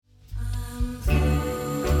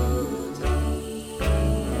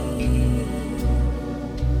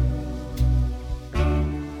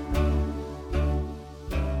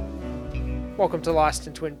Welcome to Lost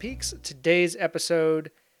in Twin Peaks. Today's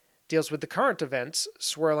episode deals with the current events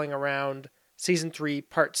swirling around Season 3,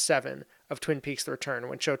 Part 7 of Twin Peaks: The Return.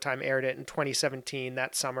 When Showtime aired it in 2017,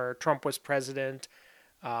 that summer, Trump was president.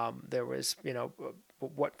 There was,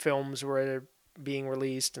 what films were being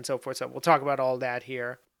released and so forth. So we'll talk about all that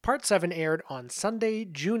here. Part 7 aired on Sunday,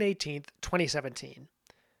 June 18th, 2017.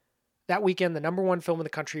 That weekend, the number one film in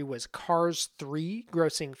the country was Cars 3,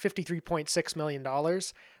 grossing $53.6 million.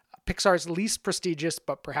 Pixar's least prestigious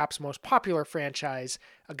but perhaps most popular franchise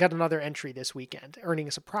got another entry this weekend, earning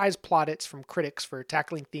a surprise plaudits from critics for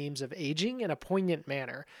tackling themes of aging in a poignant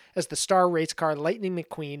manner, as the star race car Lightning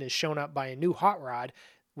McQueen is shown up by a new hot rod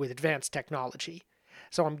with advanced technology.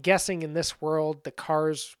 So I'm guessing in this world the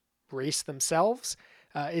cars race themselves.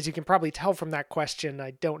 As you can probably tell from that question,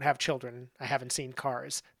 I don't have children. I haven't seen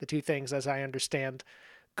Cars. The two things, as I understand,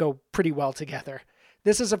 go pretty well together.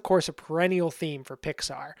 This is, of course, a perennial theme for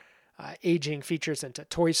Pixar. Aging features into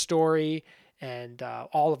Toy Story and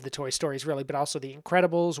all of the Toy Stories, really, but also The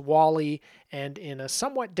Incredibles, WALL-E, and in a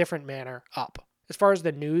somewhat different manner, Up. As far as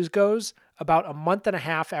the news goes, about a month and a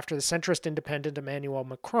half after the centrist independent Emmanuel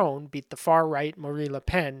Macron beat the far-right Marine Le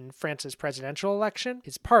Pen in France's presidential election,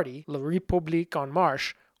 his party, La République En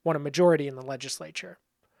Marche, won a majority in the legislature.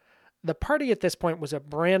 The party at this point was a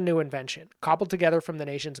brand new invention, cobbled together from the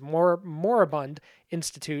nation's more moribund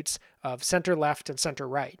institutes of center-left and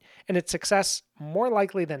center-right, and its success, more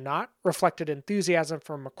likely than not, reflected enthusiasm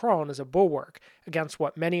for Macron as a bulwark against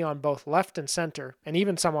what many on both left and center, and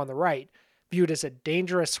even some on the right, viewed as a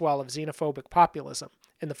dangerous swell of xenophobic populism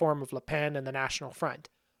in the form of Le Pen and the National Front.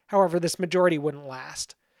 However, this majority wouldn't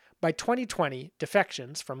last. By 2020,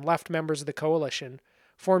 defections from left members of the coalition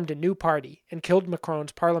formed a new party and killed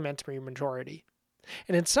Macron's parliamentary majority.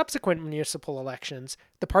 And in subsequent municipal elections,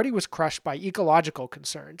 the party was crushed by ecological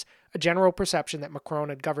concerns, a general perception that Macron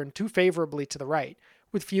had governed too favorably to the right,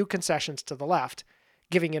 with few concessions to the left,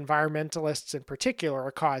 giving environmentalists in particular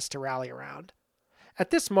a cause to rally around.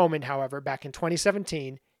 At this moment, however, back in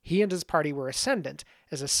 2017, he and his party were ascendant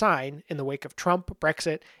as a sign, in the wake of Trump,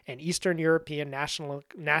 Brexit, and Eastern European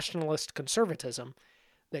nationalist conservatism,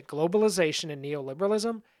 that globalization and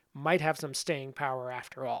neoliberalism might have some staying power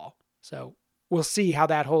after all. So we'll see how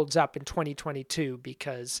that holds up in 2022,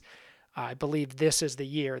 because I believe this is the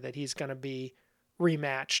year that he's going to be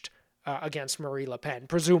rematched against Marine Le Pen.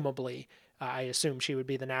 Presumably, I assume she would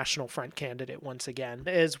be the National Front candidate once again.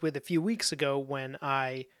 As with a few weeks ago when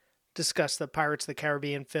I discussed the Pirates of the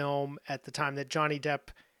Caribbean film at the time that Johnny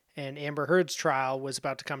Depp and Amber Heard's trial was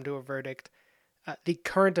about to come to a verdict, the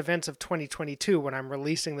current events of 2022, when I'm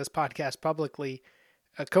releasing this podcast publicly,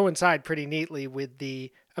 coincide pretty neatly with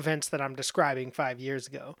the events that I'm describing 5 years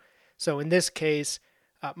ago. So in this case,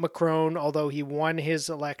 Macron, although he won his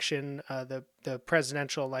election, the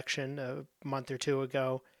presidential election a month or two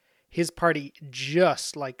ago, his party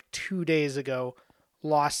just like 2 days ago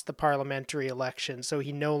lost the parliamentary election, so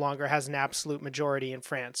he no longer has an absolute majority in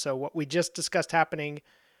France. So what we just discussed happening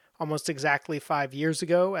almost exactly 5 years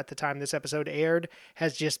ago at the time this episode aired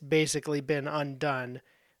has just basically been undone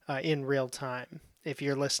in real time, if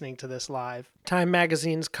you're listening to this live. Time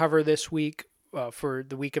Magazine's cover this week for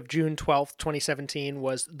the week of June 12th, 2017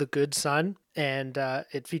 was The Good Son, and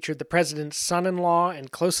it featured the president's son-in-law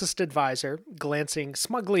and closest advisor glancing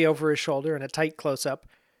smugly over his shoulder in a tight close-up,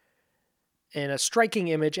 in a striking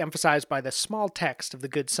image emphasized by the small text of The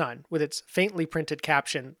Good Son, with its faintly printed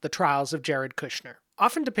caption, The Trials of Jared Kushner.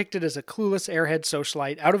 Often depicted as a clueless airhead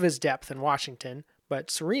socialite out of his depth in Washington, but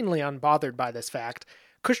serenely unbothered by this fact,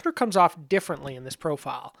 Kushner comes off differently in this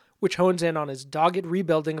profile, which hones in on his dogged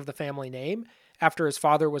rebuilding of the family name after his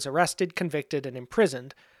father was arrested, convicted, and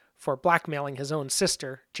imprisoned for blackmailing his own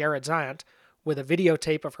sister, Jared's aunt, with a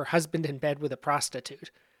videotape of her husband in bed with a prostitute.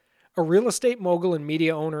 A real estate mogul and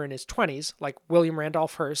media owner in his 20s, like William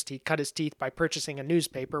Randolph Hearst, he cut his teeth by purchasing a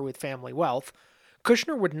newspaper with family wealth,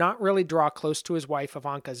 Kushner would not really draw close to his wife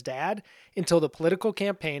Ivanka's dad until the political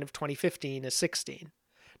campaign of 2015 as 16.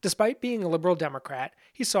 Despite being a liberal Democrat,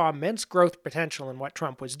 he saw immense growth potential in what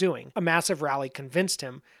Trump was doing. A massive rally convinced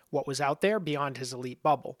him what was out there beyond his elite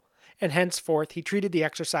bubble, and henceforth he treated the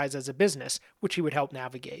exercise as a business which he would help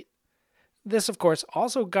navigate. This, of course,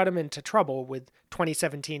 also got him into trouble with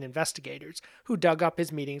 2017 investigators, who dug up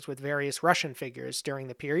his meetings with various Russian figures during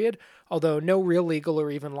the period, although no real legal or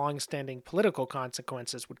even long-standing political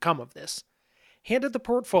consequences would come of this. Handed the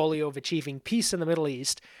portfolio of achieving peace in the Middle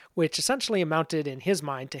East, which essentially amounted in his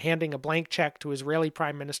mind to handing a blank check to Israeli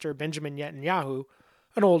Prime Minister Benjamin Netanyahu,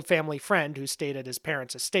 an old family friend who stayed at his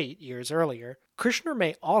parents' estate years earlier, Kushner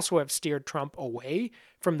may also have steered Trump away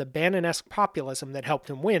from the Bannon-esque populism that helped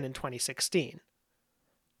him win in 2016.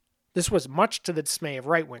 This was much to the dismay of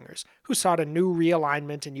right-wingers, who sought a new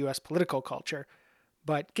realignment in U.S. political culture.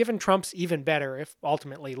 But given Trump's even better, if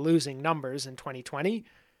ultimately losing, numbers in 2020,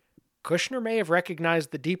 Kushner may have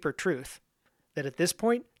recognized the deeper truth, that at this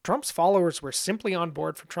point, Trump's followers were simply on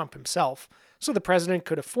board for Trump himself, so the president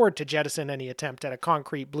could afford to jettison any attempt at a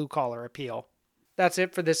concrete blue-collar appeal. That's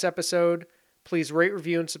it for this episode. Please rate,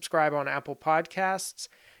 review, and subscribe on Apple Podcasts.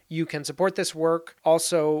 You can support this work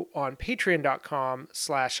also on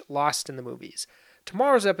patreon.com/lostinthemovies.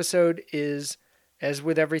 Tomorrow's episode is, as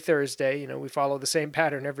with every Thursday, we follow the same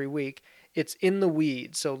pattern every week. It's in the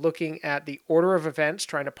weeds, so looking at the order of events,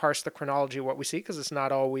 trying to parse the chronology of what we see, because it's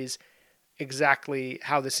not always exactly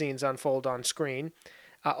how the scenes unfold on screen.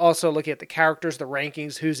 Also looking at the characters, the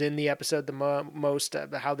rankings, who's in the episode the most,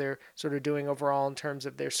 how they're sort of doing overall in terms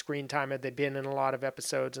of their screen time, have they been in a lot of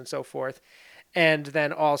episodes and so forth. And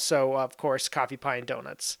then also, of course, coffee, pie, and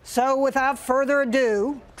donuts. So without further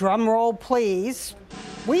ado, drum roll please,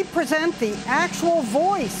 we present the actual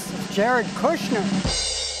voice of Jared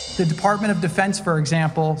Kushner. The Department of Defense, for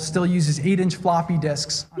example, still uses 8-inch floppy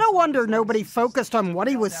disks. No wonder nobody focused on what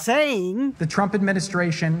he was saying. The Trump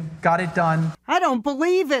administration got it done. I don't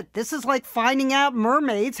believe it. This is like finding out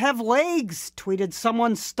mermaids have legs, tweeted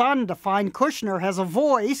someone stunned to find Kushner has a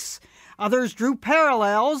voice. Others drew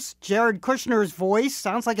parallels. Jared Kushner's voice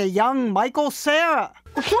sounds like a young Michael Cera.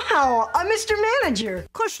 Wow, I'm Mr. Manager.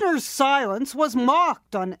 Kushner's silence was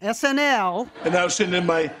mocked on SNL. And now send in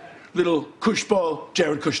my little cush ball,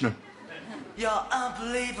 Jared Kushner. You're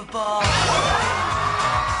unbelievable.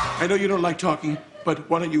 I know you don't like talking, but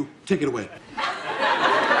why don't you take it away?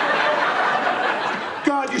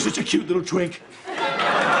 God, you're such a cute little twink.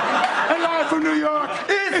 And live from New York,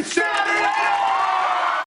 it's Jared